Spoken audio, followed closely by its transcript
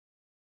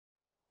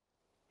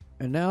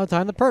And now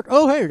time to perk.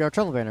 Oh, hey, we got a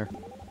travel banner.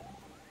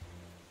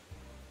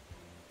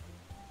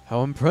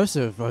 How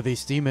impressive are these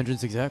steam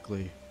engines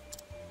exactly?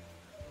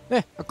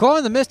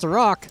 According to Mr.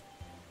 Rock,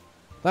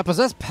 that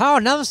possess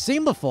power never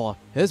seen before.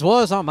 His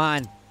words aren't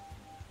mine.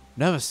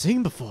 Never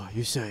seen before,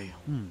 you say?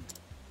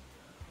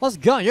 What's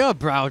got your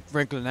brow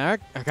wrinkling,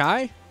 Eric?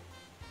 Okay?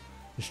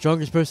 The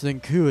strongest person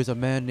in Ku is a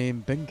man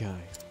named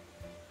Benkai.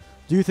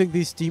 Do you think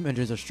these steam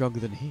engines are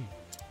stronger than he?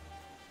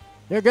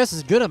 Your guess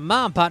is good as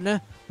mine,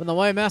 partner. When the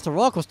way Master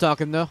Rock was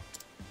talking, though.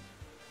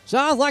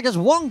 Sounds like it's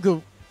one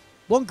could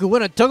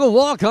win a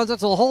tug-of-war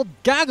contest with a whole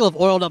gaggle of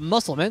oiled-up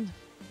musclemen.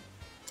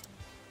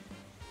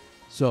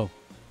 So,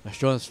 as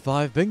strong as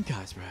 5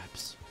 Benkais,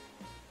 perhaps?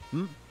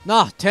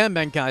 Nah, 10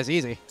 Benkais,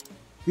 easy.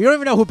 You don't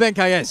even know who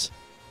Benkai is.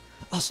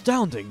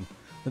 Astounding.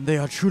 Then they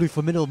are truly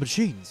formidable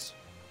machines.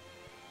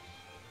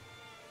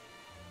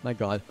 My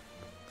god.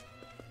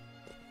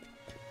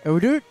 And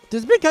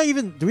does Benkai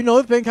even... Do we know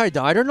if Benkai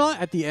died or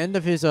not at the end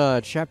of his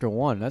chapter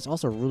 1? That's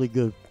also a really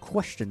good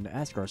question to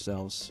ask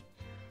ourselves.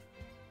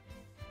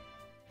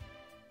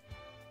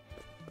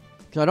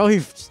 Because I know he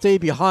stayed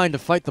behind to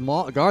fight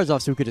the guards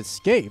off so he could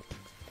escape.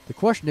 The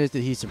question is,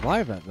 did he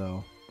survive that,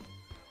 though?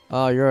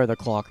 Oh, you're the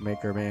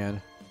clockmaker,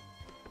 man.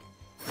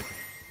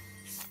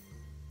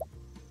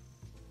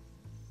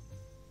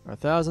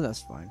 1,000,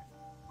 that's fine.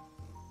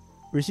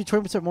 We receive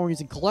 20% more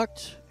using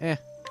collect.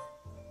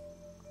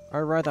 I'd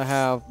rather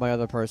have my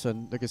other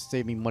person that could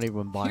save me money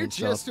when buying You're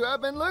stuff. just who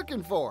I've been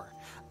looking for.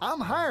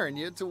 I'm hiring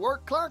you to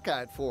work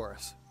Clockite for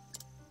us.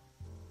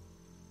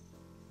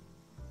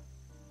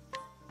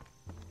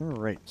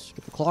 Alright,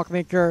 get the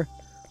clockmaker.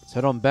 Let's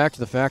head on back to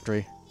the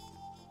factory.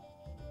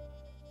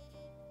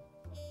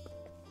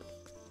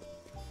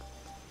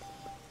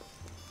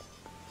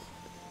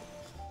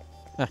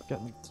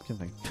 Good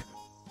thing.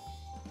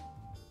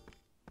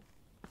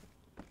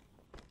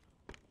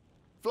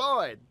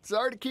 Floyd,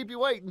 sorry to keep you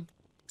waiting.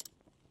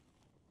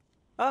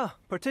 Ah,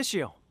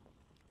 Partitio.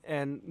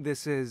 And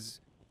this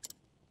is...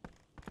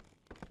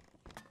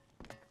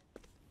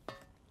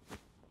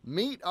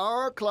 Meet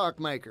our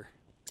clockmaker.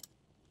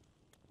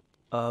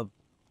 A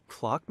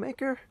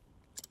clockmaker?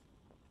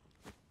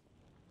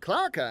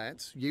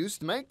 Clockites used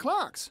to make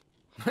clocks.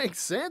 Makes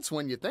sense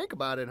when you think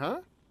about it,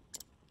 huh?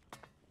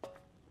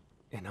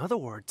 In other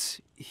words,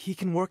 he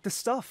can work the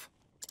stuff.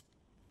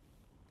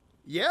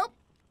 Yep.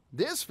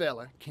 This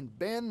fella can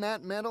bend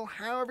that metal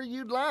however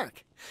you'd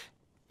like.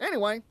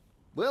 Anyway,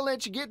 we'll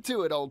let you get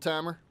to it,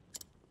 old-timer.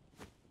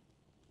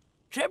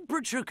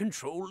 Temperature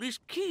control is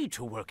key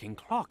to working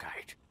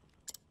Clockite.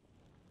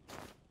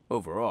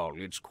 Overall,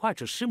 it's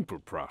quite a simple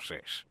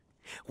process.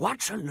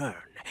 Watch and learn,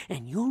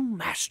 and you'll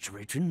master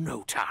it in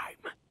no time.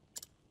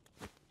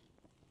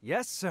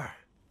 Yes, sir.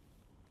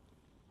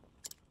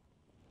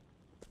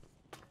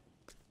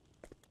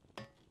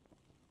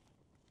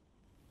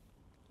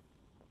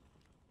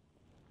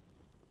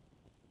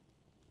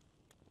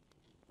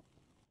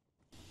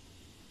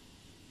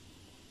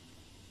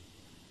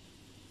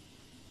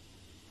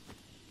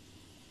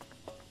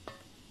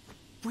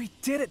 We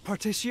did it,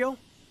 Partitio!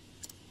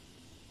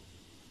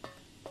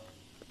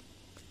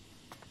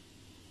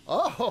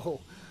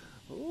 Oh!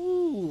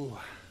 Ooh!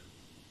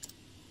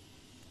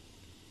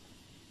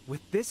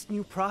 With this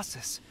new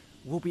process,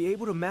 we'll be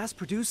able to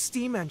mass-produce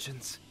steam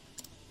engines.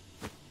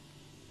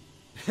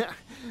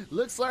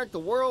 Looks like the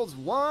world's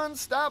one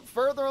stop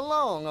further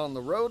along on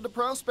the road to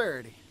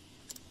prosperity.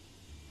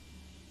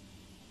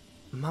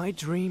 My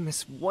dream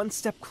is one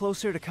step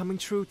closer to coming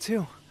true,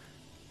 too.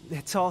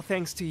 It's all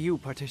thanks to you,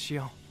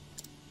 Partitio.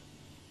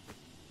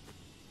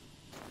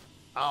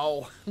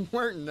 Oh,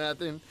 weren't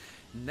nothing.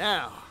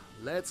 Now,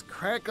 let's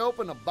crack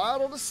open a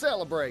bottle to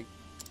celebrate.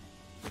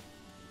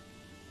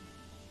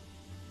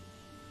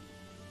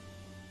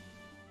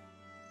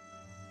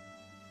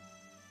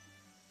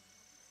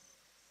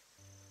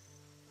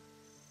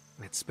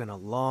 It's been a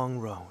long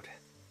road.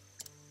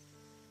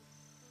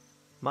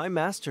 My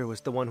master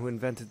was the one who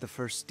invented the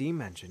first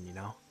steam engine, you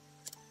know?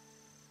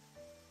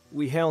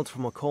 We hailed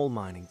from a coal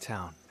mining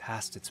town,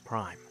 past its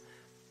prime.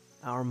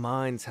 Our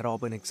minds had all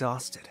been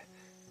exhausted,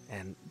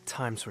 and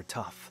times were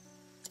tough.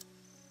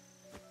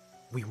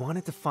 We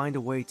wanted to find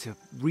a way to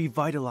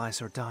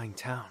revitalize our dying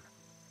town.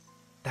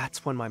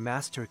 That's when my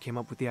master came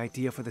up with the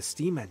idea for the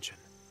steam engine.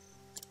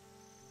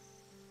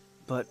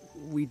 But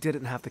we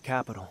didn't have the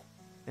capital,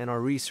 and our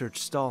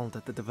research stalled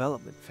at the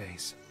development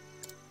phase.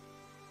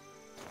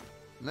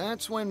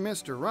 That's when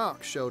Mr.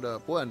 Rock showed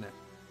up, wasn't it?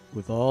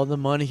 With all the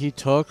money he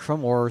took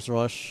from Ores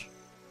Rush.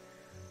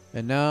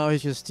 And now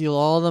he's gonna steal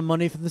all the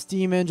money from the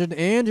steam engine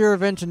and your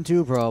invention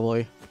too,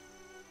 probably.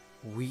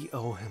 We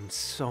owe him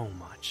so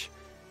much.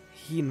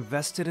 He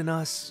invested in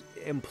us,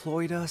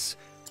 employed us.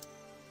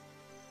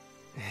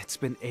 It's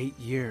been 8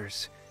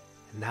 years,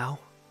 and now,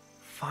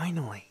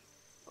 finally,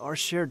 our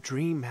shared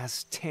dream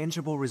has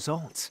tangible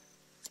results.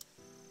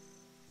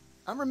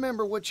 I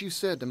remember what you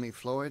said to me,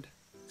 Floyd.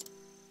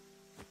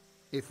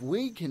 If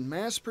we can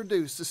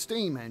mass-produce the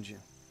steam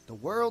engine, the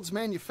world's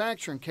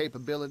manufacturing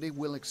capability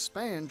will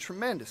expand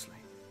tremendously.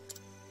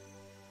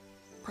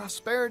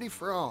 Prosperity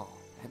for all,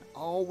 and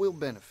all will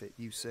benefit,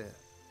 you said.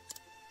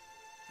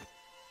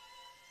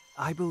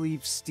 I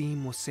believe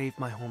steam will save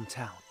my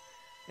hometown,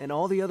 and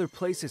all the other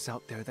places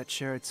out there that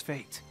share its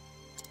fate.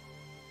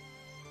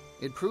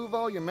 It'd prove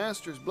all your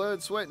master's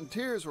blood, sweat, and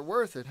tears were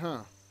worth it,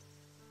 huh?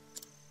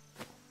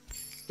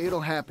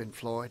 It'll happen,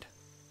 Floyd.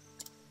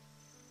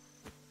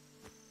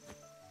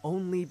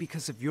 Only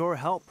because of your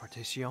help,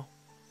 Partitio.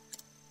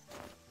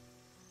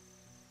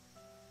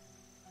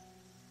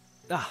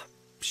 Ah,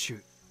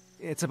 shoot.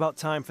 It's about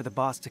time for the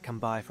boss to come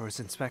by for his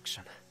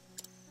inspection.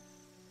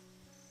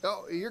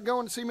 Oh, you're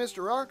going to see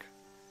Mr. Rock?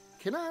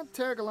 Can I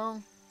tag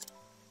along?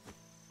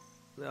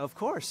 Of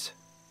course.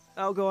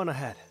 I'll go on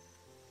ahead.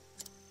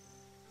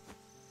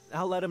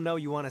 I'll let him know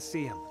you want to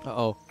see him.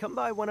 Uh-oh. Come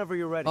by whenever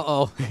you're ready.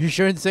 Uh-oh. You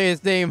shouldn't say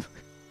his name.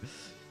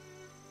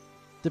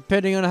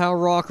 Depending on how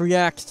Rock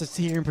reacts to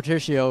seeing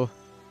Partitio,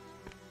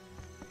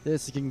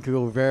 this can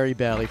go very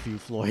badly for you,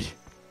 Floyd.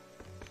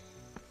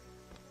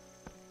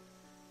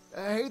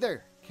 Hey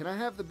there, can I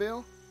have the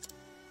bill?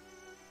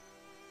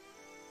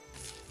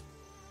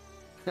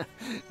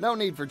 No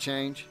need for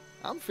change.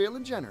 I'm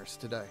feeling generous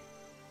today.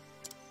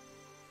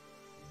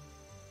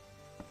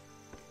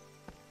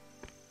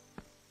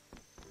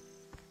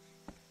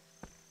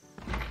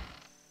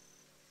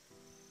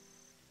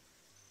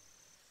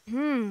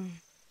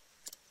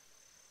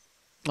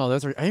 Oh,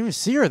 that's right. I didn't even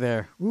see her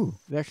there. Ooh,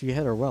 they actually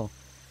hit her well.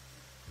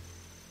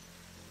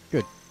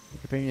 Good. The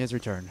companion has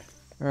returned.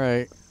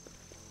 Alright.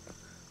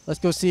 Let's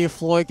go see if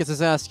Floyd gets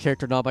his ass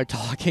kicked or not by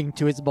talking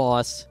to his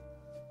boss.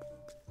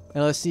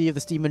 And let's see if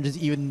the steam engine's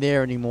even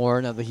there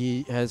anymore now that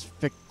he has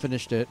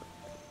finished it.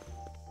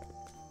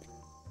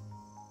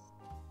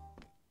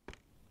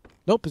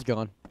 Nope, it's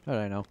gone. How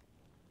did I know?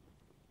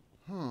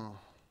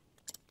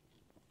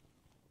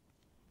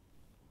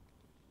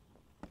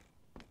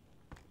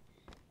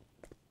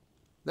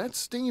 That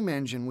steam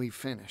engine we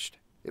finished,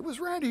 it was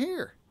right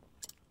here.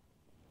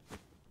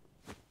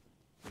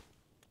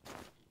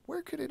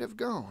 Where could it have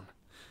gone?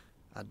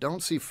 I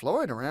don't see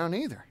Floyd around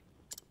either.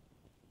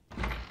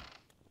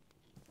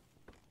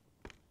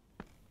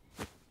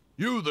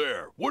 You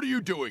there! What are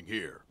you doing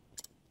here?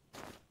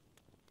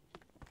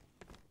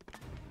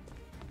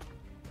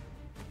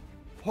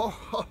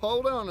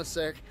 Hold on a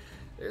sec.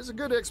 There's a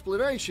good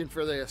explanation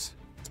for this.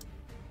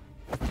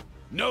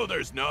 No,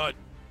 there's not.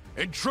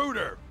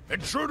 Intruder!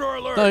 Intruder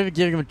alert! Not even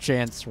giving him a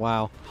chance.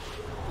 Wow.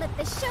 Let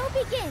the show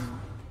begin.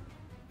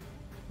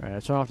 Alright,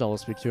 let's turn off double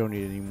speak. We don't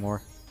need it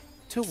anymore.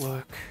 To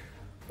work.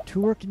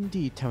 To work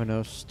indeed,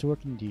 Temenos. To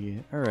work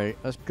indeed. Alright,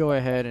 let's go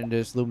ahead and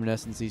just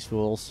luminescence these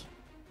fools.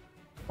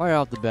 Right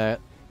off the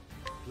bat.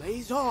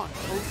 Blaze on,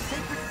 O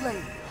sacred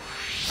flame.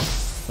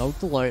 Note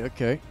the light,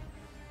 okay.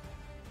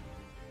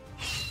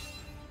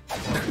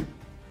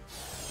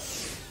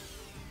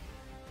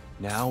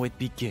 Now it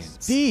begins.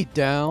 Speed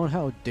down,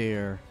 how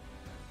dare.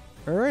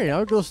 Alright,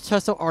 now go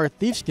test out our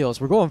thief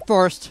skills. We're going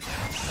first.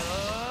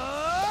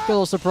 Get a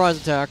little surprise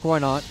attack, why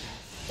not?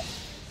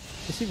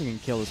 Let's see if we can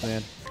kill this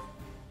man.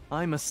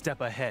 I'm a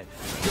step ahead.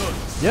 Good.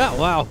 Yeah,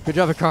 wow. Good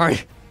job,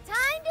 Akari.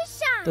 Time to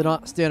shine. Did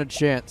not stand a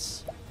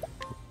chance.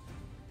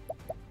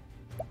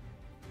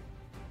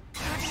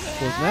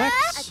 Who's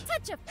next? A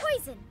touch of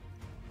poison.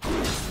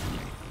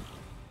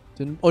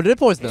 Didn't, oh, did it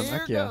poison them? Here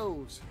Heck yeah.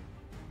 goes.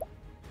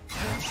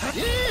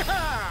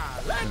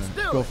 Yeehaw! Let's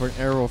do Go it. for an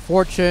arrow of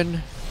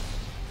fortune.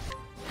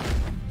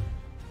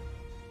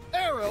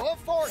 Arrow of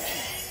fortune.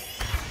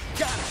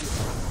 Gotcha.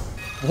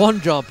 One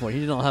job point.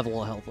 He did not have a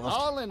lot of health left.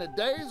 All in a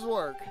day's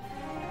work.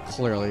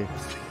 Clearly.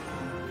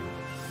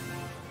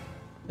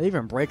 They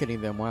even break any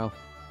of them. Wow.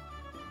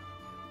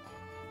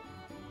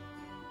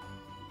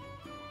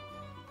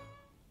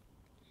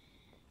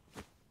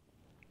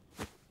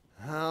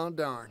 Oh,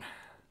 darn.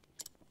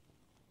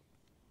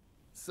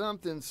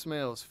 Something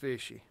smells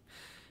fishy.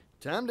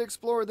 Time to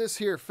explore this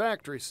here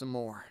factory some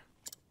more.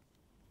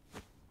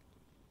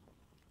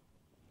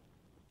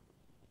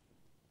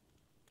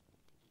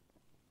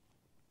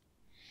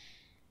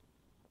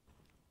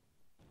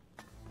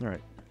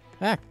 Alright.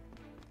 Ah!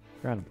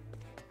 Got him.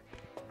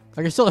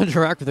 I can still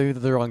interact with them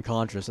even though they're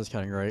unconscious. That's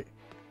kind of great.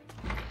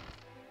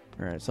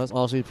 Alright, so that's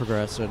also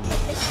progressing.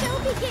 The show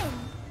begins.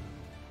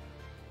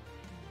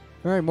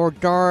 Alright, more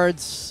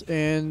guards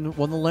and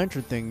one of the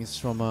lantern things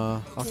from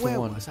Octopath Where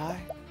 1. was I?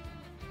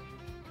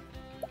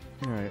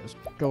 Alright, let's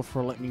go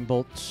for lightning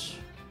bolts.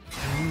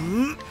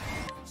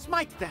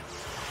 Smite them.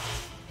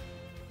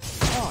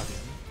 Pardon.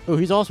 Oh,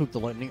 he's also with the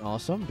lightning.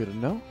 Awesome. Good to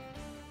know.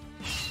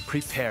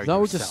 Prepare He's not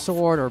with the yourself.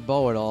 sword or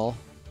bow at all.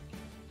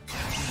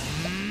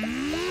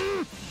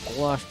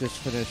 Watch this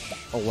finish.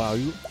 Oh wow,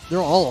 they're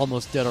all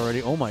almost dead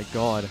already. Oh my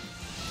god.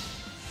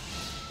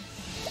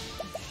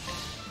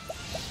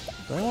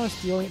 Do I want to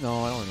steal anything?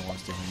 No, I don't really want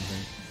to steal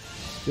anything.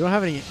 You don't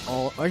have any.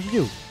 Oh, what you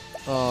do?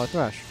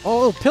 Thrash.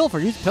 Oh, pilfer.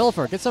 Use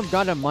pilfer. Get some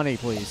goddamn money,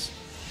 please.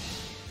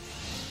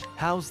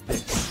 How's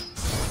this?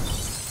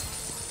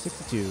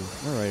 62.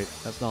 All right,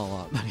 that's not a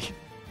lot of money.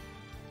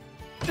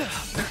 Time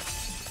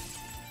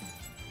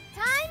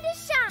to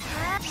shine.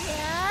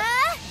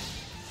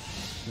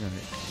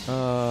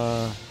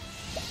 All right.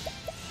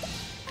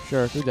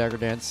 Sure, do dagger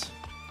dance.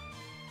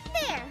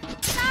 There.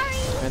 Sorry.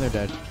 And they're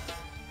dead.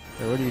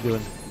 Okay, what are you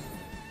doing?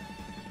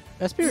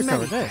 SP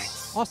recovered.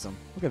 Nice. Awesome.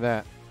 Look at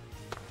that.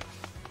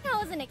 I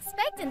wasn't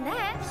expecting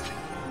that.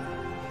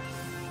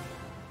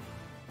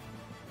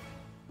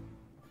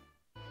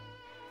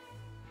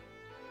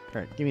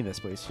 Alright, give me this,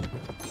 please.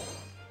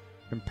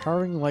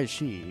 Empowering Light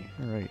Shi.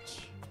 Alright.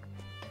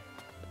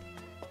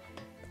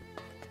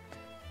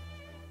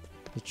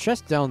 The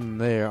chest down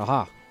there.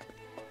 Aha.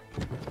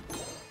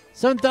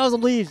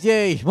 7,000 leaves.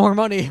 Yay. More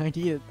money. I need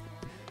it.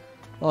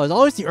 Oh, it's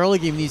always the early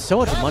game needs so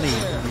much money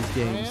in these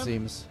games, it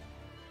seems.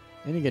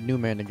 I need to get new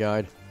man to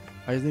guide.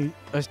 I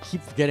just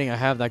keep forgetting I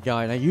have that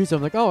guy, and I use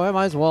him like, oh, I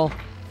might as well.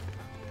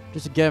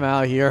 Just to get him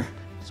out of here.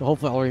 So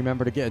hopefully I'll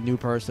remember to get a new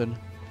person.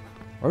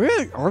 Are we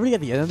already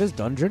at the end of this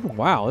dungeon?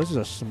 Wow, this is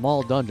a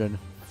small dungeon.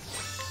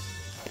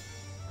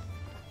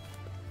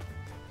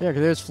 Yeah,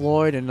 because there's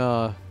Floyd and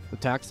the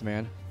tax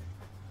man.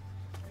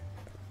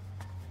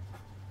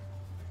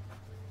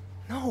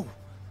 No,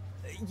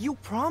 you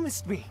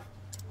promised me.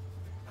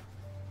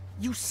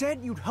 You said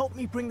you'd help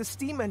me bring the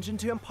steam engine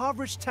to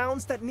impoverished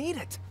towns that need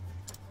it.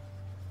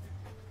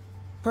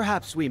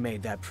 Perhaps we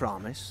made that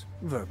promise,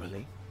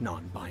 verbally,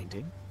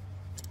 non-binding.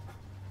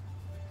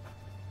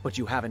 But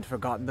you haven't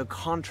forgotten the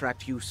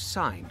contract you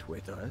signed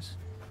with us,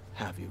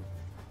 have you?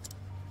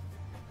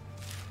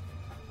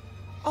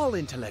 All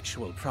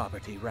intellectual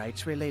property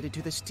rights related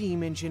to the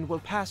steam engine will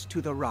pass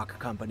to the Rock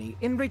Company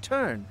in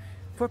return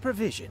for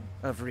provision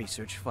of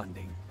research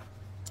funding.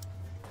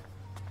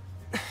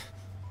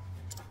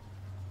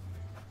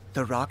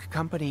 The Rock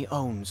Company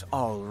owns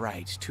all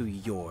rights to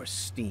your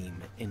steam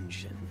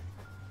engine.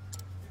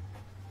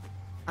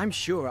 I'm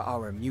sure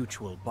our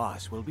mutual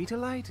boss will be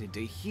delighted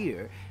to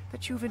hear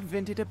that you've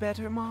invented a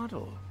better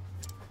model.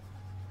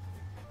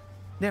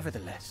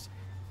 Nevertheless,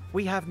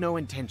 we have no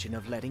intention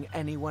of letting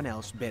anyone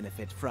else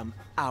benefit from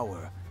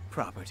our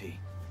property.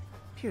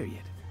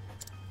 Period.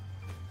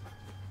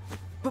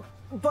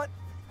 But...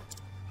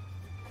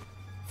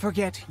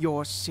 Forget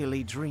your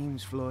silly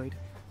dreams, Floyd.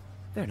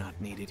 They're not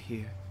needed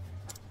here.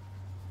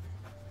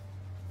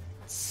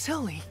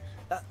 Silly?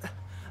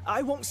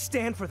 I won't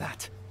stand for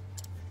that.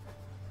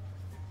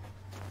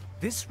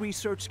 This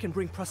research can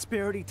bring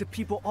prosperity to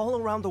people all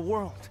around the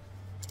world.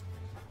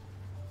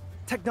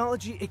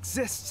 Technology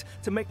exists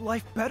to make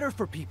life better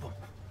for people.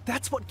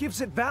 That's what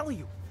gives it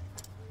value.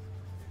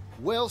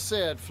 Well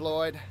said,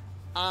 Floyd.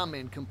 I'm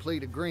in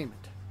complete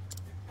agreement.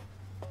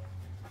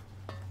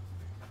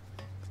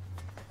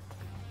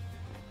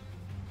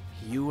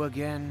 You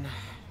again?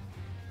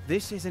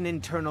 This is an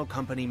internal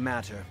company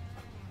matter.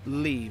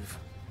 Leave.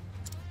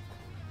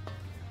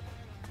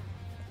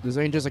 This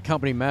ain't just a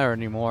company matter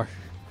anymore.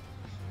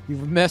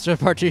 You've messed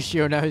with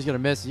Partitio, now he's gonna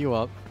mess you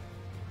up.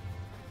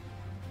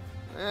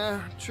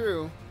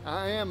 True.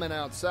 I am an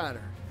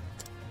outsider.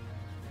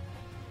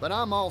 But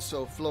I'm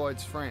also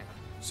Floyd's friend,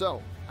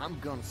 so I'm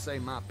gonna say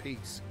my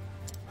piece.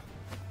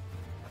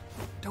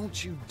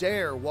 Don't you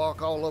dare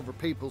walk all over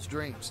people's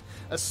dreams,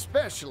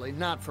 especially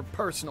not for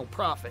personal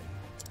profit.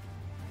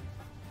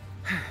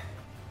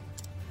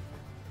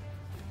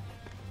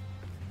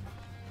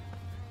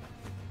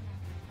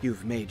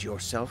 You've made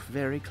yourself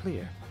very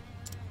clear.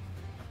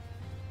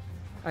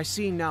 I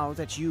see now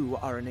that you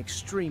are an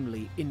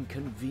extremely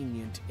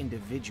inconvenient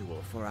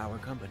individual for our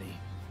company.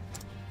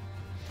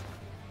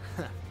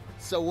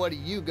 So what are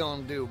you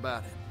gonna do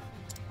about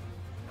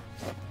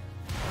it?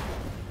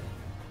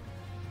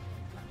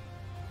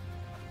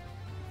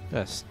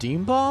 A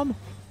steam bomb?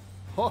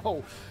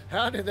 Oh,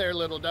 howdy there,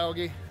 little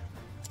doggy.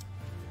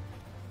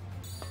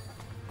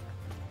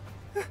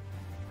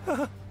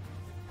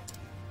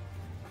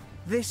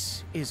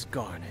 This is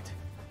Garnet,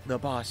 the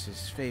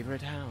boss's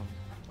favorite hound.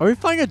 Are we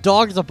finding a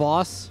dog as a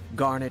boss?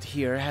 Garnet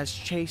here has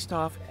chased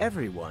off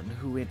everyone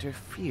who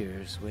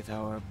interferes with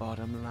our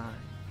bottom line.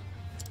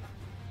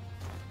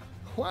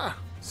 Wow,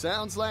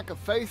 sounds like a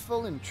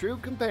faithful and true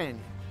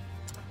companion.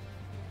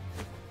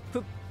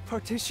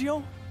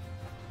 Partitio?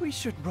 We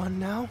should run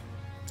now.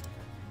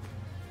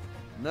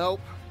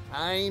 Nope,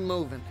 I ain't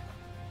moving.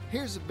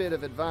 Here's a bit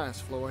of advice,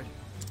 Floyd.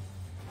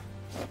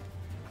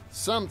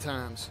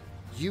 Sometimes,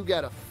 you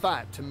gotta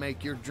fight to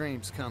make your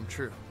dreams come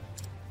true.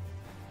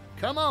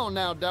 Come on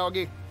now,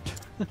 doggy.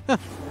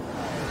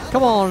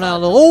 Come on now,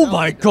 oh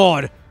my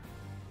god!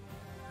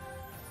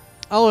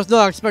 I was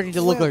not expecting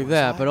to look like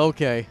that, but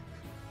okay.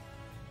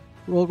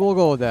 We'll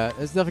go with that.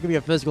 It's definitely gonna be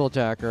a physical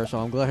attacker, so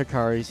I'm glad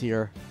Hikari's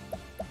here.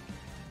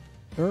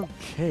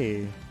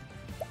 Okay.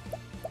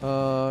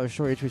 Short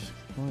HP.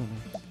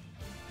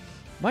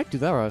 Might do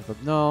that right,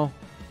 but no.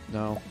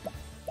 No.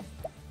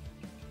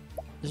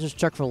 Let's just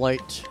check for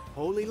light.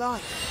 Holy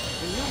light,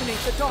 illuminate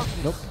the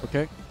darkness. Nope,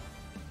 okay.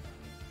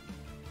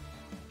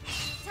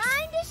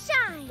 Time to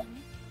shine.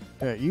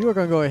 Yeah, you are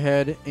gonna go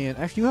ahead and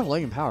actually you have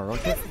light and power,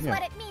 okay? This is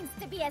what it means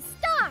to be a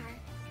star.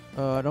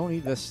 I don't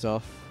need this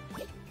stuff.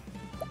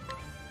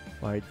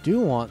 What I do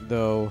want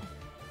though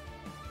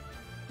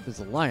is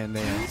a lion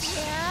dance.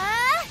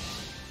 Yeah.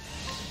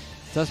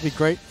 That's be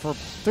great for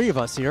 3 of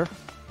us here.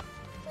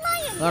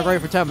 Lion Not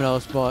great for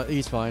Temenos, but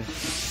he's fine.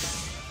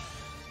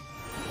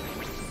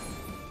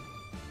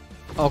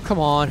 Oh, come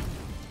on.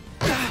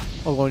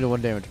 Oh, going to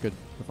 1 damage. Good.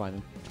 We're fine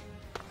then.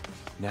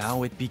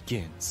 Now it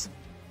begins.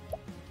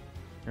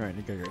 Alright,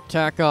 you get your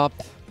attack up.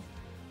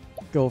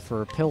 Go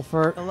for a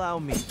pilfer. Allow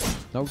me.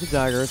 No good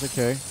daggers,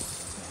 okay.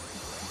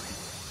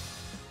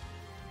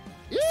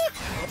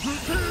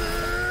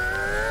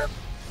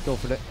 Go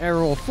for the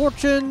Arrow of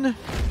Fortune.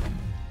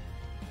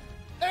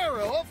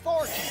 Arrow of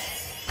Fortune.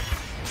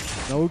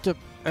 No to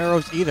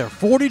arrows either.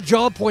 40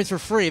 job points for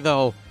free,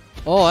 though.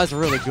 Oh, that's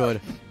really good.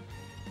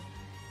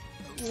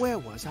 Where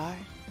was I?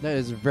 That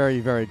is very,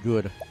 very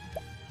good.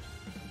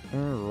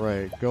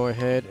 Alright, go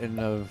ahead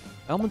and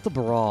Elemental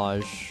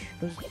Barrage.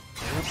 Good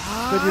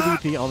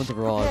VP, Elemental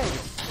Barrage.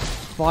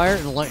 Fire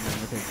and Lightning.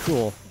 Okay,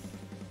 cool.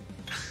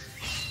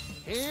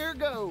 Here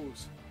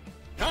goes.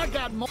 I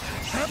got more.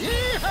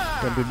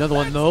 Gonna do another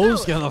one of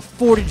those. Get another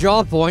 40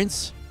 job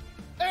points.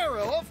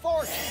 Arrow of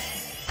Fortune.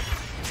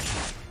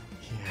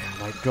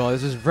 Yeah, my god,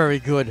 this is very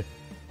good.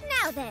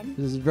 Now then.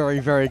 This is very,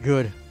 very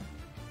good.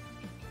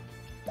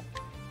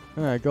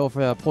 Alright, go for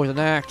that Poison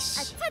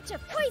Axe. A touch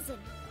of poison.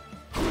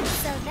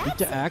 So Beat that's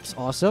the Axe,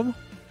 awesome.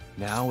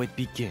 Now it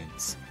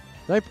begins.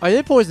 I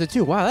did poison it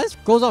too. Wow, that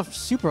goes off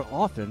super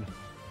often.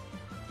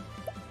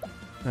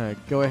 Alright,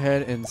 go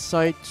ahead and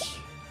sight.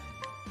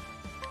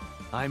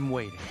 I'm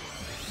waiting.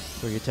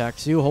 So he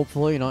attacks you,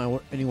 hopefully,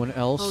 not anyone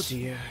else. Oh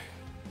dear.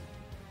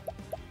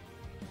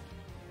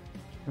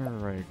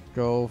 Alright,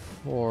 go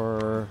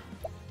for...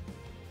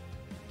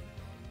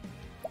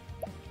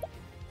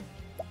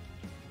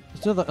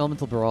 Let's do the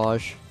Elemental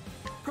Barrage.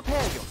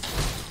 Prepare yourself.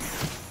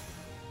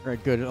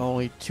 Alright, good.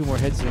 Only 2 more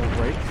hits and it'll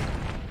break.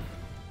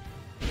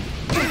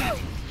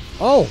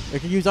 Oh! It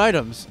can use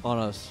items on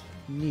us.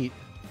 Neat.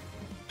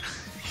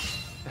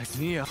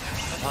 Agnia,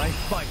 I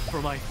fight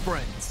for my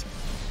friends.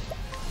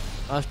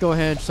 Let's go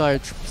ahead and try a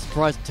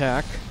surprise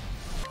attack.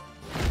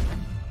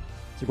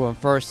 So going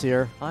first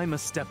here. I'm a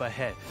step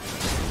ahead.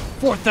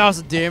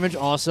 4,000 damage.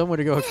 Awesome. Way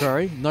to go,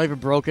 Hikari. Not even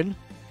broken.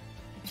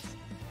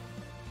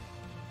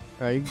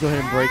 Alright, you can go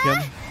ahead and break him.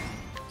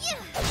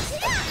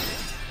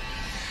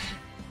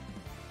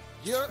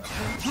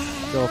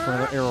 Go for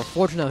another Arrow of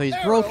Fortune now that he's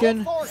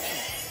broken.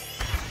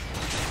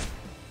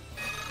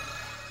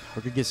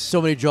 We could get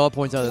so many job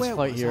points out of this Where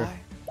fight was here.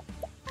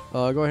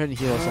 I? Go ahead and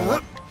heal us all.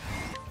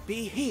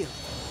 Be healed.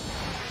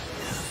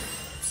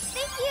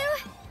 Thank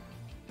you.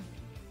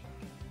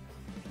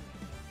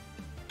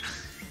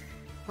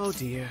 Oh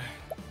dear.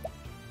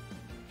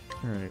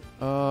 Alright,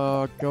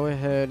 go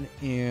ahead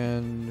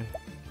and...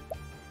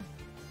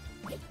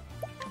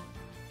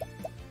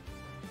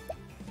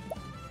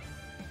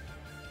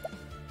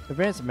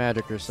 Advanced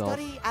Magic yourself.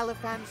 Study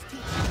Aliphan's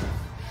teaching.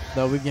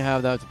 Though we can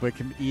have that to make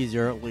him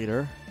easier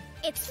later.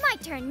 It's my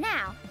turn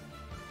now.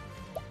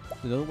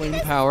 The Lightning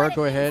This is Power, what it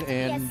go ahead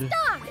means to be and... a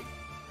star.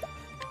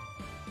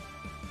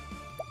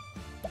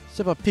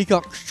 Step up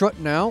Peacock Strut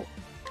now.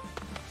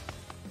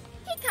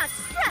 Peacock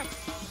strut.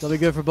 That'll be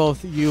good for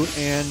both you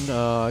and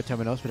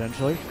Temenos,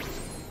 potentially.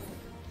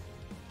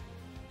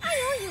 I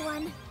owe you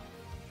one.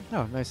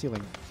 Oh, nice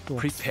healing. Cool.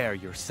 Prepare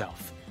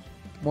yourself.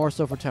 More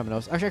so for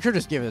Temenos. Actually, I should have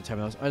just given it to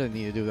Temenos. I didn't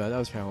need to do that. That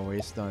was kind of a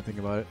waste, now I think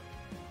about it.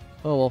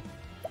 Oh,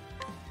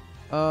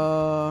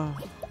 well.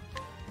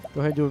 Go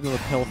ahead and do a little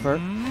pilfer.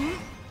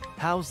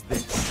 How's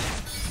this?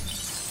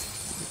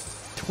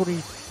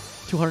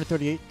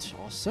 238.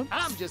 Awesome.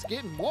 I'm just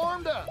getting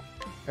warmed up.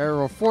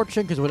 Arrow of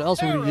Fortune, because what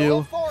else would we Arrow do?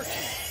 of Fortune.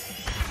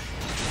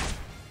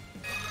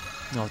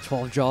 No,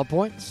 12 job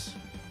points.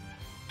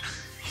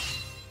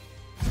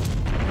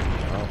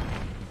 Wow.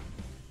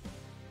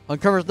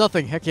 Uncovers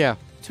nothing. Heck yeah.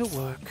 To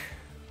work.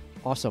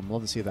 Awesome.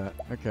 Love to see that.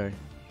 Okay.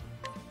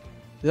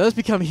 It does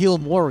become heal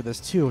more with this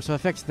too, so it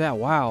affects that.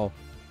 Wow.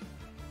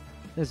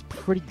 That's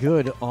pretty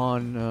good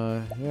on,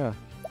 yeah.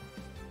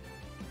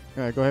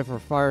 Alright, go ahead for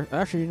fire.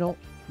 Actually, you know,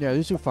 yeah,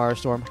 let's do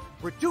Firestorm.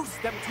 Reduce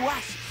them to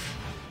ashes.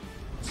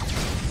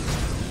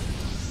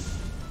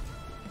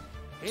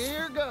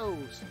 Here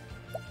goes.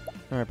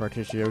 Alright,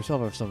 Partitio. We still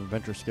have some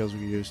adventure skills we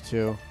can use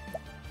too.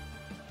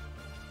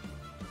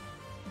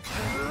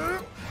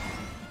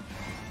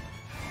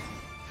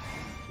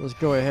 Let's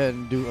go ahead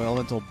and do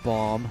Elemental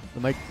Bomb.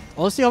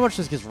 Let's see how much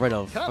this gets rid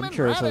of. I'm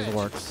curious how this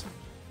works.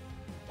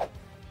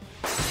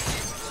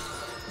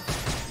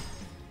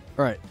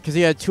 Alright, because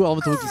he had 2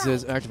 elemental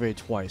weaknesses activated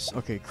twice.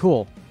 Okay,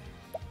 cool.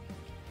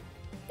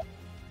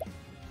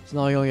 So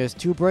now he only has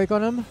 2 break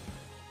on him.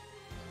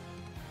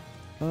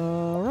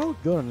 We're all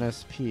good on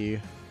SP.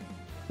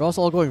 We're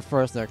also all going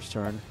first next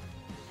turn.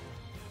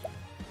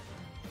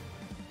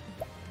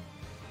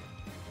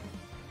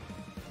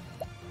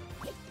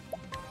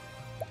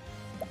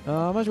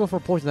 I might as well go for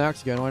Poison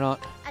Axe again, why not?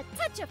 A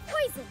touch of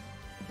poison.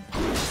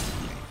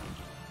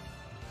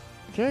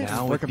 Okay,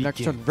 Now break it him next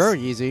turn. begins. Very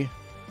easy.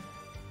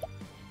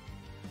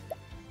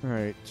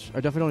 Alright,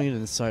 I definitely don't need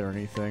an insight or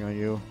anything on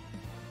you.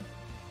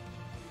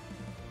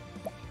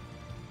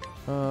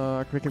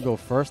 I can make him go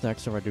first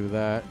next time I do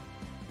that.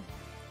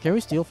 Can we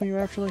steal from you,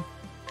 actually?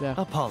 Yeah.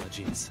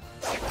 Apologies.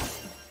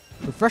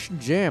 Refreshing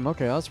jam.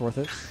 Okay, that's worth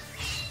it.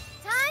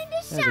 Time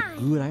to That's a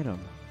shine. good item.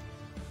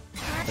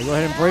 I'll go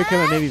ahead and break him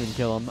and maybe even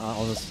kill him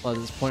at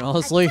this point,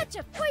 honestly. A touch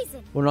of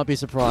poison. Would not be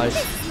surprised.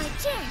 This is my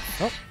chance.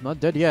 Oh, not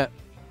dead yet.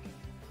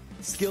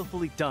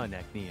 Skillfully done,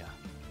 Acnea.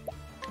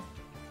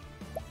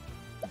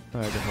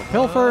 Alright, get more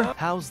pilfer.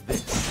 How's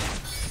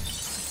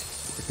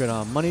this? Good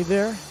money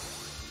there.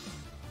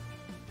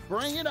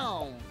 Bring it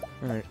on.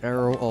 Alright,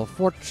 arrow of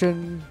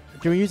fortune.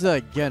 Can we use that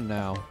again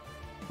now?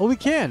 Oh, we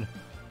can!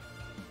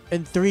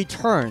 In 3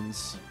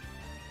 turns.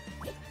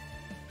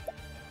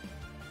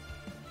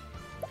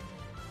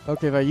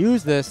 Okay, if I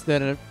use this,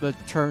 then the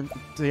turn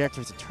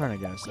deactivates a turn, I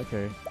guess.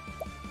 Okay.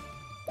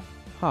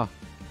 Huh.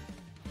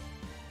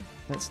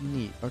 That's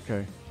neat.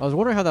 Okay. I was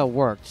wondering how that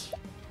worked.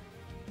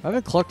 I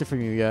haven't collected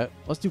from you yet.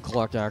 Let's do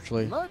collect,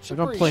 actually. Much I'm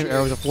not playing appreciated.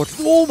 arrows of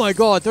fortune. Oh my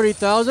god,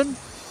 30,000?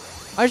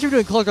 I should be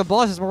doing collect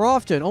bosses more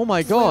often. Oh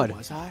my god. Where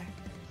was I?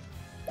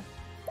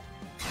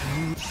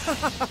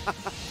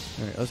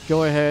 Alright, let's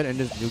go ahead and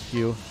just nuke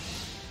you.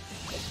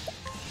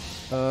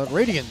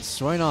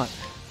 Radiance, why not?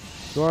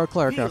 You are a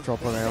cleric Feel after all,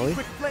 the primarily.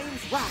 sacred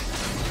flames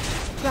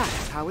rise.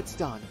 That's how it's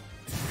done.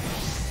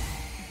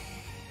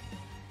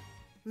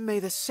 May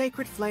the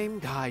sacred flame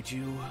guide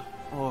you,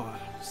 or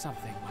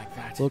something like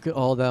that. Look at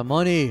all that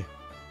money.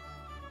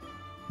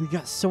 We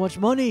got so much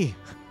money.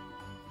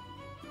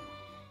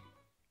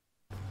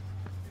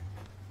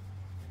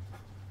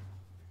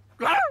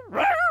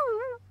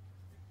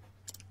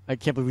 I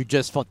can't believe we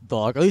just fought the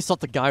dog. At least thought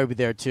the guy would be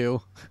there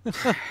too.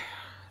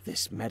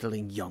 This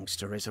meddling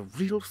youngster is a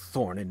real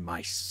thorn in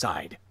my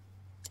side.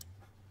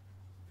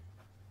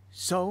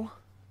 So,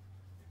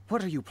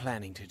 what are you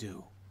planning to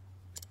do?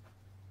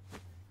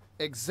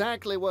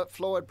 Exactly what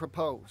Floyd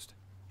proposed.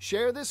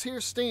 Share this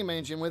here steam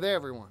engine with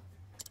everyone.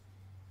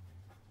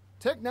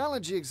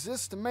 Technology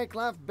exists to make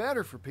life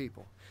better for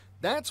people.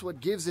 That's what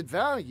gives it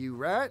value,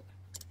 right?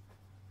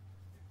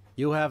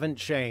 You haven't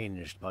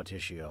changed,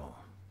 Partitio.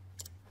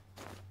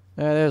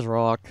 There's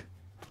Rock.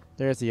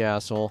 There's the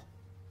asshole.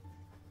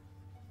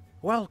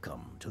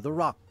 Welcome to the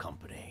Rock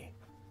Company.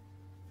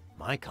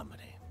 My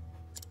company.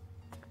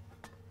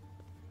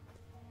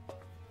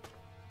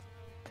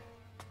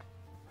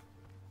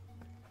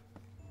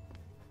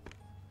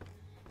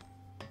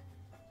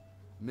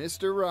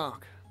 Mr.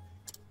 Rock.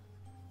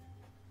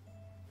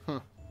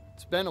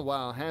 It's been a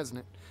while, hasn't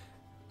it?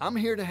 I'm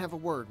here to have a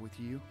word with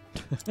you.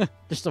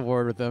 Just a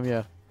word with them,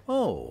 yeah.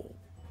 Oh,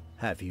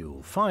 have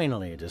you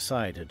finally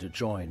decided to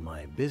join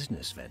my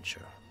business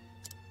venture?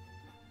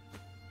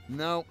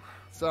 No,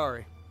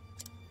 sorry.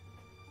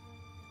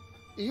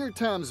 Your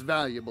time's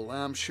valuable,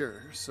 I'm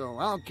sure, so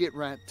I'll get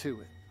right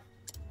to it.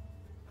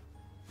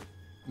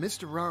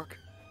 Mr. Rock,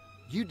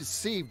 you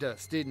deceived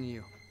us, didn't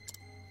you?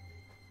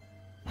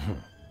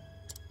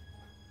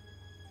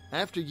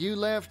 After you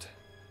left,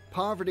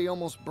 poverty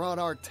almost brought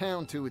our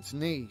town to its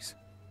knees.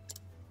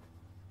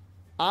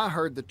 I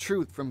heard the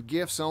truth from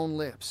Gift's own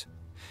lips.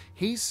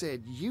 He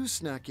said you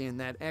snuck in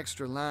that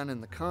extra line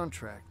in the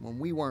contract when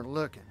we weren't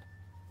looking.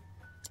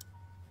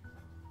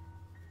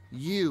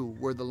 You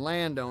were the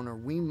landowner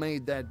we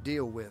made that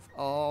deal with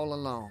all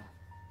along.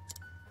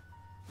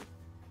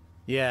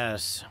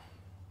 Yes,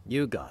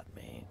 you got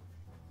me.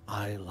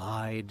 I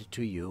lied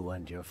to you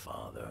and your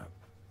father.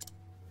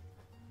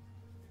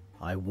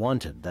 I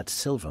wanted that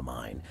silver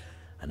mine,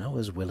 and I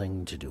was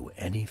willing to do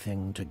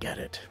anything to get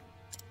it.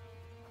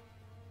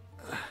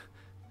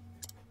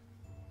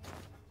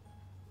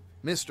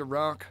 Mr.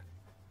 Rock,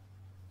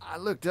 I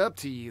looked up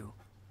to you.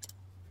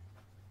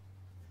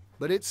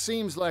 But it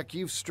seems like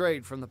you've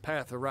strayed from the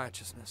path of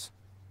righteousness.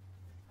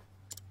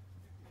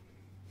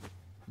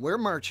 We're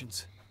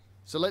merchants,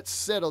 so let's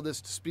settle this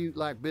dispute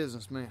like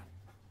businessmen,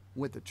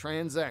 with a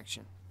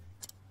transaction.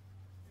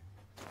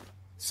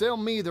 Sell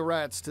me the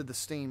rights to the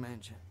steam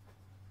engine.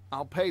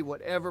 I'll pay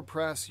whatever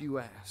price you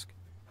ask.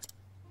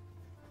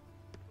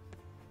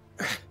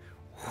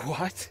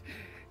 What?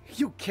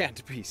 You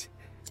can't be...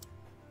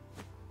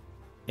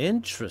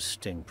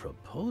 Interesting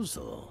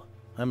proposal.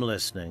 I'm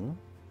listening.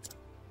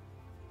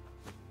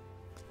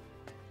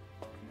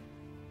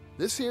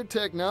 This here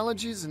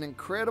technology's an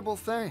incredible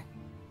thing,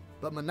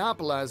 but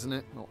monopolizing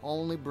it will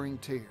only bring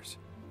tears.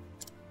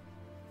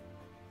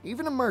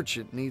 Even a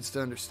merchant needs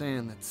to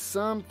understand that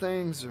some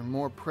things are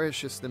more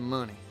precious than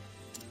money.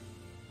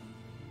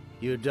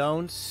 You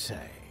don't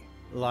say.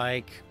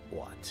 Like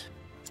what?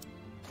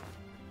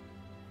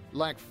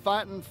 Like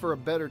fighting for a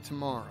better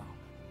tomorrow.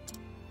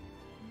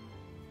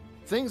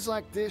 Things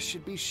like this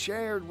should be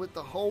shared with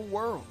the whole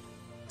world.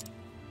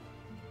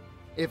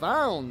 If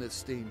I owned this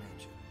steam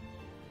engine,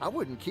 I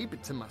wouldn't keep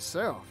it to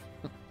myself,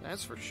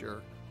 that's for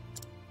sure.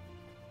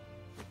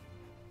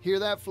 Hear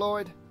that,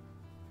 Floyd?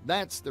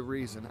 That's the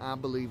reason I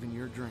believe in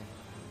your dream.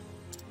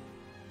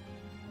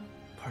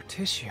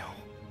 Partitio.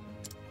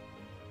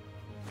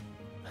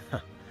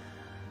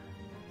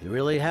 You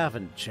really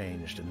haven't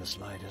changed in the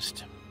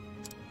slightest.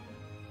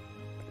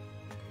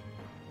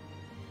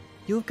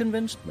 You've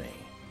convinced me.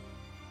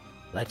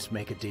 Let's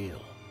make a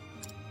deal.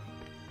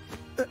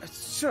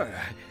 Sir,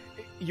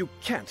 you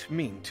can't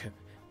mean to...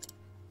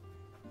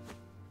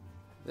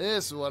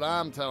 This is what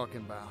I'm talking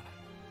about.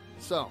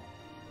 So,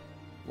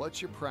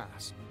 what's your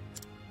price?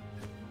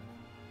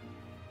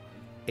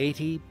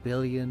 80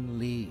 billion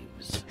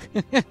leaves.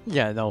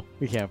 Yeah, no,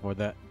 we can't afford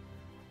that.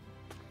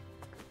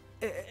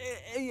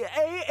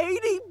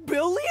 80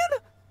 billion?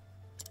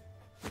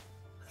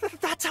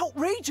 That's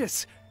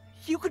outrageous!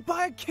 You could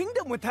buy a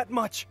kingdom with that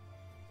much!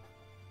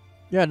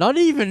 Yeah, not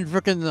even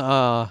freaking,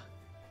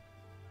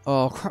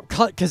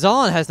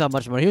 Kazan has not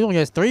much money. He only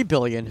has 3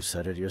 billion. You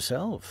said it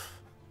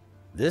yourself.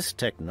 This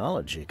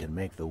technology can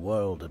make the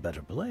world a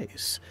better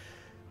place.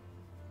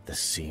 This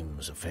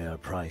seems a fair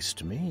price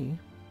to me.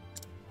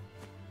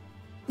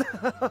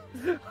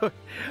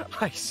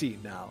 I see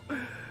now.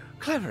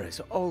 Clever as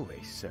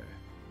always, sir.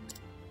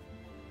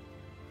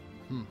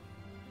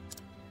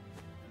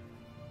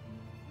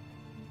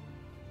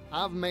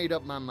 I've made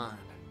up my mind.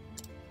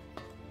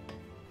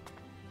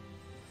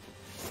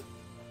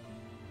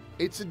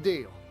 It's a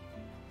deal.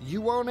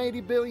 You want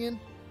 80 billion?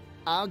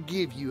 I'll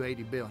give you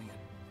 80 billion.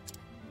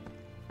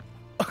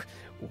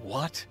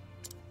 What?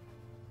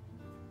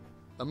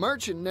 A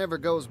merchant never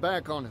goes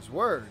back on his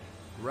word,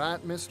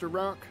 right, Mr.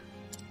 Rock?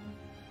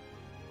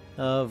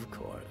 Of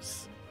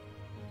course.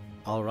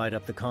 I'll write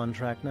up the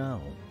contract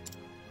now.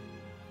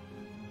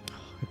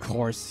 Of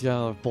course,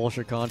 yeah,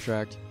 bullshit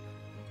contract.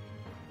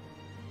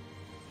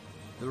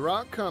 The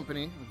Rock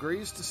Company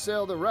agrees to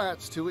sell the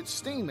rights to its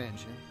steam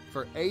engine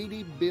for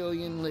 80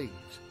 billion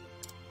leaves.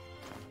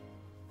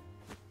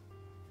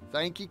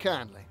 Thank you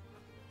kindly.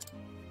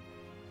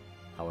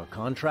 Our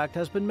contract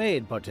has been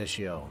made,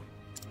 Partitio.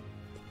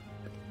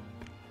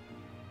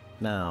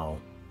 Now,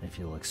 if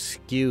you'll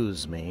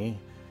excuse me,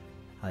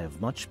 I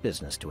have much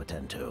business to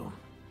attend to.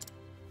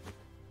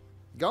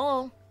 Go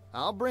on.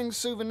 I'll bring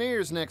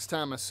souvenirs next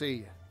time I see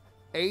you.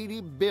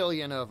 80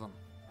 billion of them.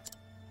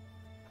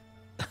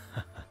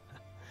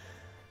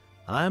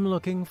 I'm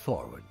looking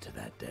forward to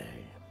that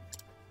day.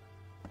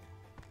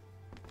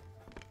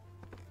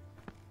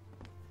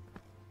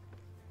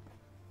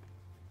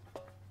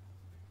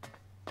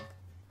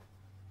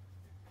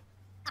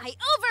 I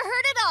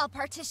overheard it all,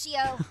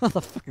 Partitio.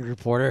 The fucking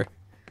reporter.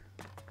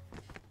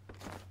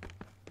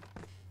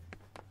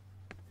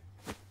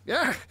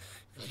 Yeah,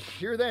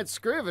 hear that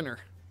scrivener.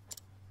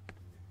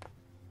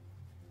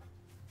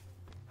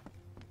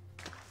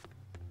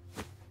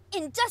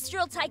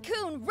 Industrial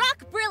tycoon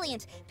Roque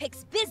Brilliant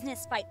picks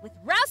business fight with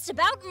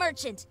roustabout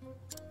merchant.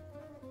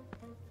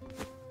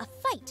 A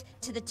fight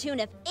to the tune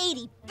of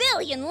 80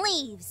 billion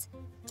leaves.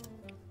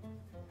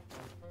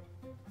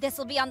 This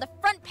will be on the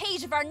front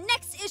page of our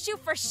next issue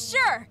for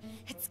sure.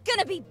 It's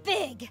gonna be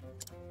big.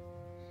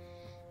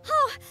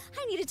 Oh,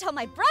 I need to tell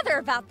my brother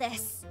about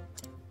this.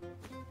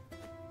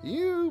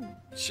 You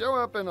show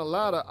up in a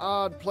lot of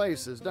odd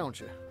places, don't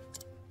you?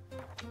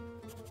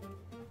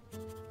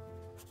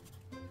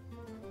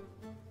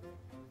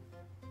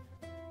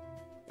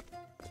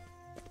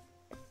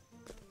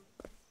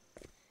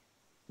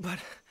 But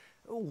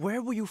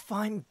where will you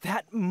find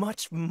that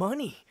much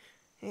money?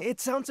 It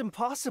sounds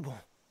impossible.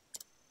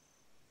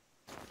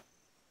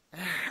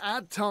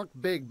 I talked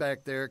big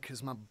back there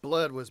 'cause my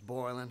blood was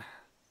boiling.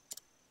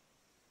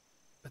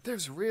 But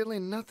there's really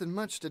nothing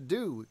much to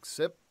do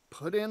except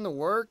put in the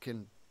work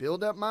and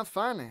build up my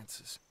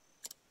finances.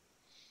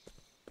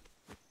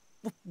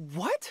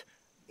 What?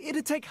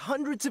 It'd take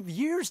hundreds of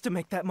years to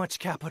make that much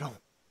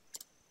capital.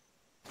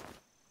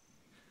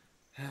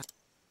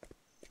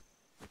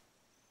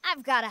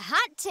 I've got a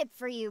hot tip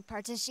for you,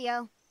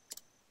 Partitio.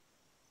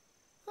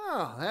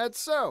 Oh, that's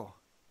so.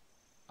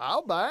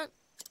 I'll buy it.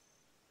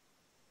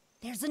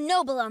 There's a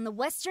noble on the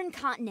western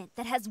continent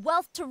that has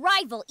wealth to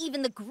rival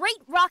even the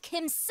great Rock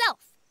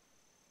himself.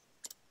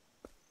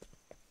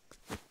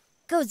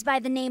 Goes by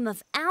the name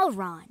of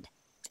Alrond.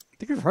 I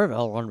think we've heard of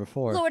Elrond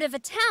before. Lord of a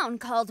town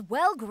called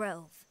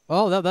Wellgrove.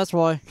 Oh, that's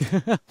why.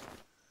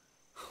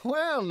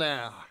 Well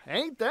now,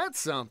 ain't that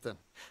something?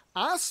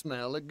 I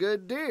smell a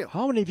good deal.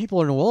 How many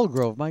people are in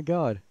Wellgrove? My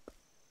God.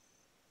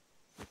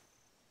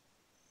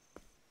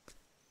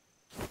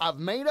 I've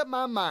made up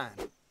my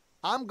mind.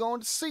 I'm going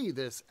to see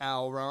this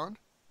Alrond.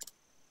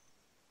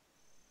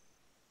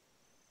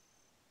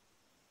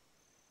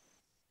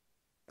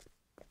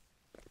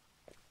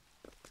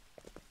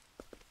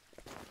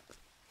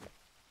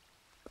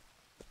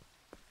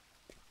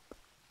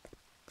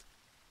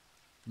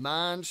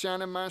 Mind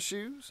shining my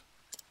shoes?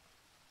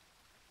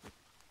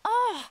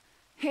 Oh,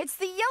 it's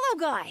the yellow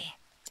guy.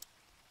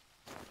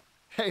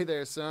 Hey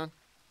there, son.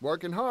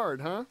 Working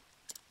hard, huh?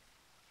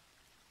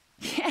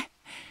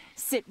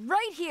 Sit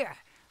right here.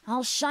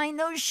 I'll shine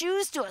those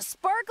shoes to a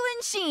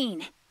sparkling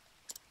sheen.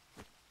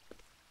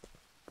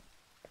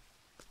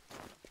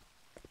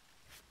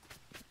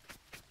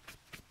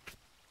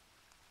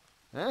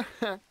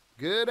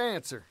 Good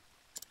answer.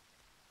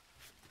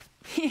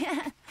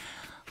 Yeah,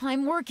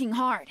 I'm working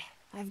hard.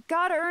 I've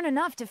got to earn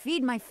enough to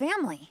feed my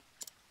family.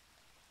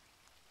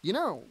 You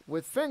know,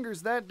 with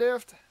fingers that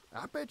deft,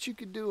 I bet you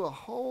could do a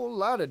whole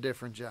lot of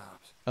different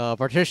jobs.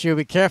 Partitio,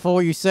 be careful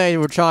what you say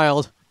to a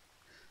child.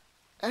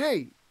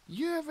 Hey,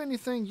 you have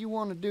anything you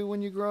want to do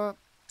when you grow up?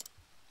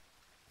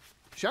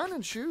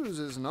 Shining shoes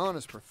is an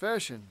honest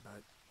profession,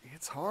 but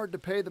it's hard to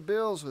pay the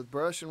bills with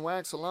brush and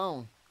wax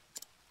alone.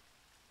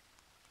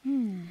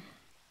 I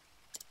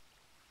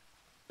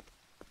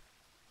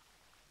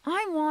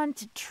want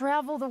to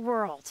travel the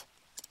world.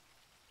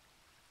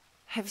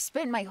 I've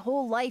spent my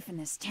whole life in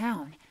this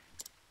town.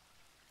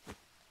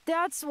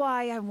 That's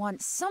why I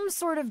want some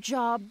sort of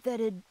job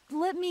that'd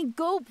let me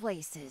go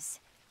places,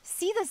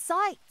 see the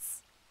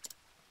sights.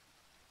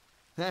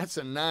 That's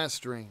a nice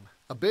dream.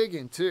 A big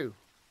one, too.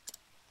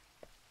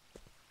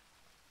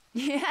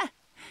 Yeah.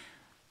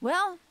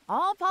 Well,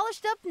 all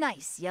polished up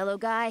nice, yellow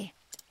guy.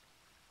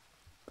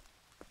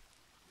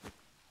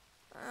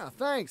 Ah,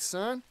 thanks,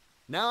 son.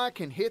 Now I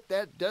can hit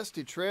that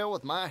dusty trail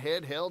with my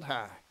head held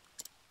high.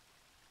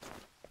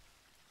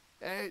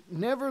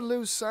 Never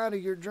lose sight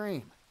of your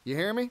dream. You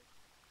hear me?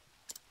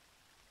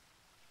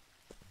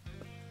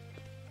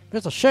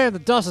 It's a shame the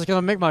dust is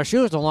gonna make my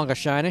shoes no longer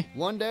shiny.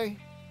 One day,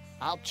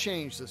 I'll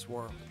change this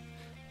world.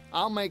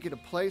 I'll make it a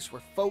place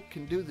where folk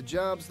can do the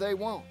jobs they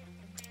want.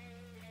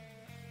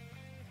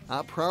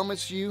 I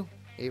promise you,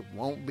 it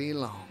won't be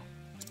long.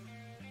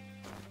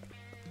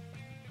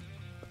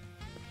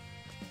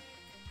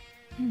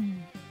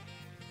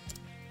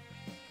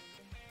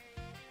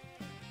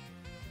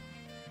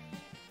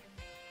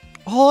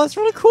 Oh, that's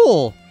really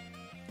cool.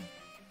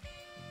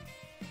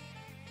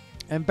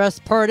 And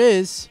best part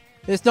is,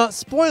 it's not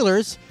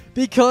spoilers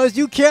because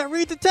you can't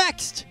read the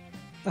text.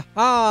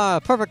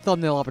 Haha, perfect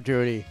thumbnail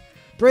opportunity.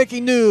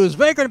 Breaking news,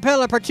 vagrant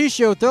peddler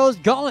Partitio throws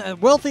gauntlet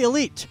at wealthy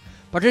elite.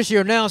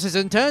 Partitio announced his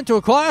intent to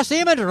acquire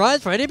steam engine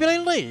rights for 80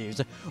 billion leaves.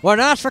 When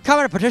asked for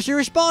comment, Partitio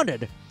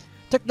responded,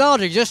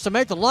 technology exists to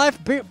make the life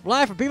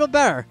of people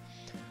better.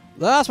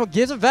 That's what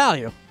gives it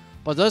value.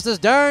 But does this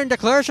darn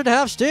declaration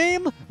have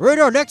steam? Read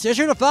our next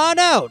issue to find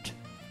out.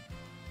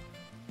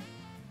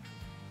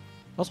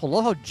 Also,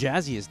 love how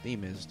jazzy his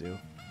theme is, dude.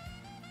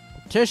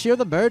 Partitio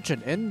the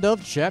Merchant, end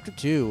of chapter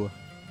 2.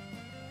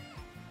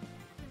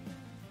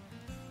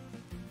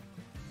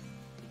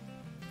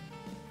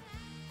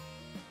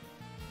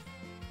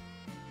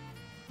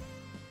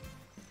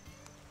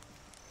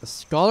 The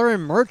Scholar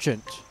and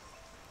Merchant.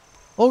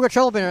 Oh, we got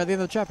trouble banner at the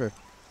end of the chapter.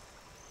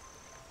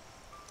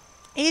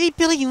 80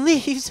 billion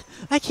leaves?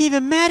 I can't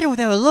even imagine what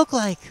that would look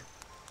like.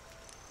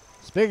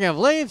 Speaking of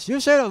leaves, you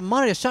saved up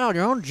money to start on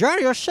your own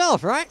journey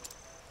yourself, right?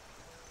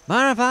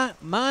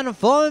 Mind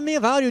informing me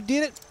of how you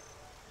did it?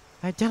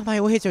 I doubt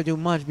my ways would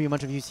be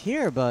much of use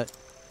here, but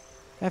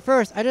at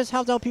first, I just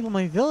helped out people in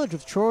my village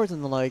with chores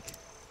and the like.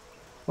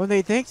 When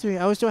they thanked me,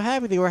 I was so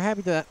happy they were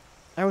happy that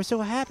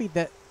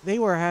they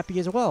were happy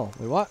as well.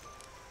 Wait, what?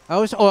 I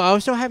was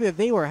so happy that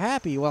they were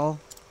happy. Well,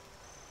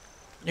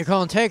 you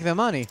can't take the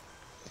money.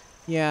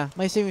 Yeah,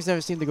 my savings never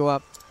seem to go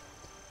up.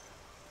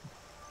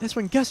 That's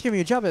when Gus gave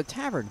me a job at a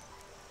tavern.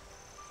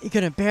 He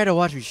couldn't bear to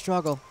watch me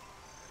struggle.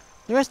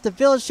 The rest of the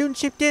village soon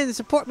chipped in to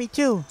support me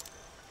too.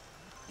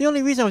 The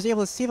only reason I was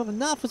able to save up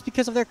enough was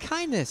because of their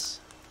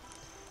kindness.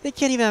 They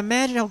can't even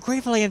imagine how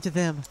grateful I am to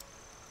them.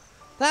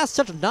 That's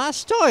such a nice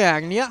story,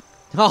 Agnia.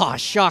 Aw,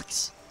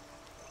 shucks.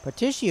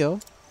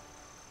 Partitio?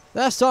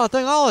 That sort of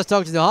thing always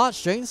tugs to the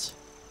heartstrings.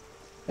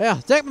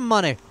 Yeah, take my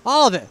money.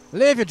 All of it.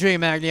 Live your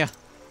dream, Agnia.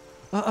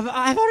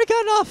 I've already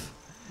got enough.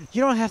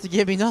 You don't have to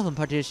give me nothing,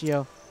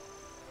 Partitio.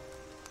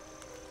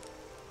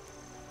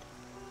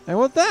 And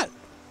with that,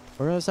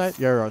 we're on the side.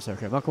 Yeah, we're on the side.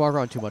 Okay, I'm not going to walk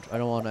around too much. I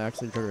don't want to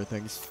actually trigger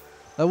things.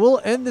 I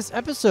will end this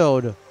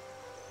episode.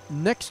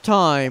 Next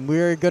time,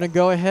 we're going to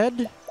go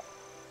ahead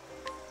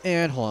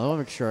and hold on. I want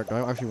to make sure. Do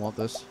I actually want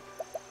this?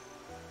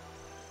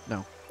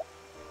 No.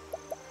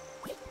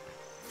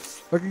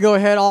 We're going to go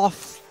ahead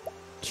off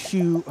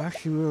to.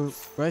 Actually,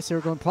 right? So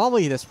we're going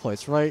probably this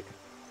place, right?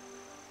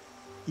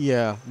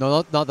 Yeah,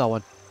 no, not that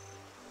one.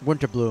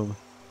 Winterbloom.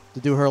 To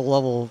do her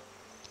level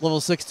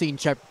 16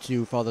 chapter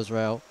 2 Father's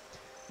Route.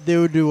 They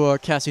would do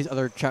Cassie's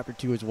other chapter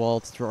 2 as well,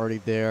 since we're already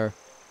there.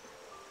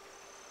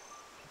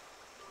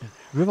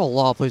 We have a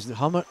lot of places.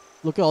 How much?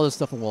 Look at all this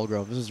stuff in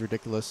Wallgrove. This is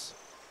ridiculous.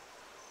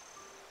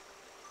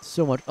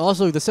 So much.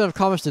 Also, the set of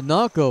comments did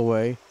not go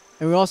away.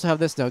 And we also have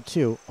this now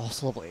too.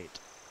 Also level 8.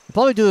 We'll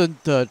probably do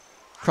the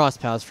cross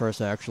paths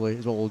first, actually,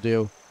 is what we'll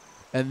do.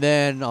 And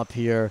then up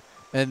here.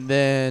 And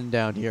then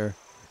down here.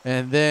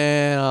 And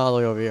then all the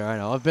way over here. I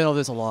know, I've been over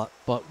this a lot,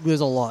 but there's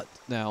a lot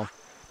now.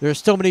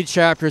 There's so many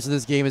chapters in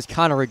this game, it's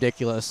kind of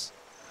ridiculous.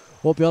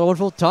 Hope you had a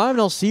wonderful time,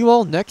 and I'll see you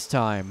all next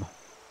time.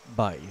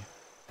 Bye.